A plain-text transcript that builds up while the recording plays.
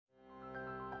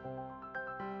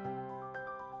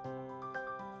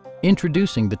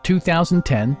Introducing the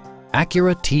 2010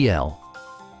 Acura TL.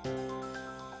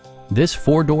 This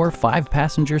four-door,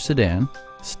 five-passenger sedan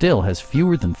still has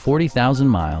fewer than 40,000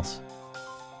 miles.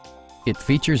 It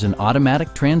features an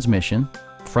automatic transmission,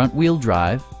 front-wheel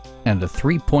drive, and a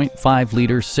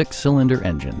 3.5-liter six-cylinder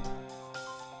engine.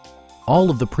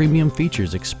 All of the premium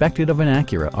features expected of an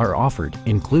Acura are offered,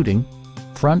 including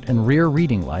front and rear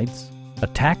reading lights, a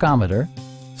tachometer,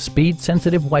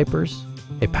 speed-sensitive wipers,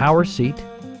 a power seat,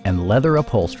 and leather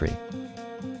upholstery.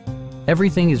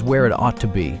 Everything is where it ought to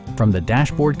be, from the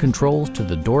dashboard controls to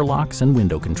the door locks and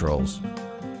window controls.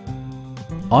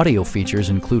 Audio features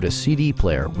include a CD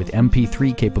player with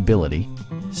MP3 capability,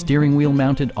 steering wheel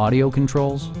mounted audio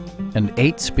controls, and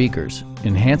 8 speakers,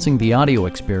 enhancing the audio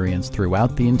experience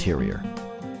throughout the interior.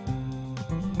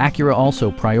 Acura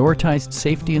also prioritized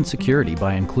safety and security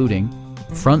by including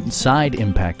front and side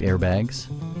impact airbags,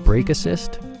 brake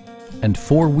assist, and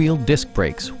 4-wheel disc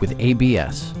brakes with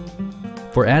ABS.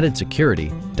 For added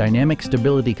security, dynamic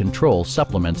stability control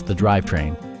supplements the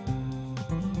drivetrain.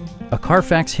 A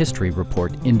Carfax history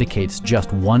report indicates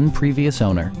just one previous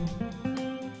owner.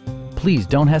 Please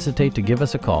don't hesitate to give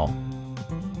us a call.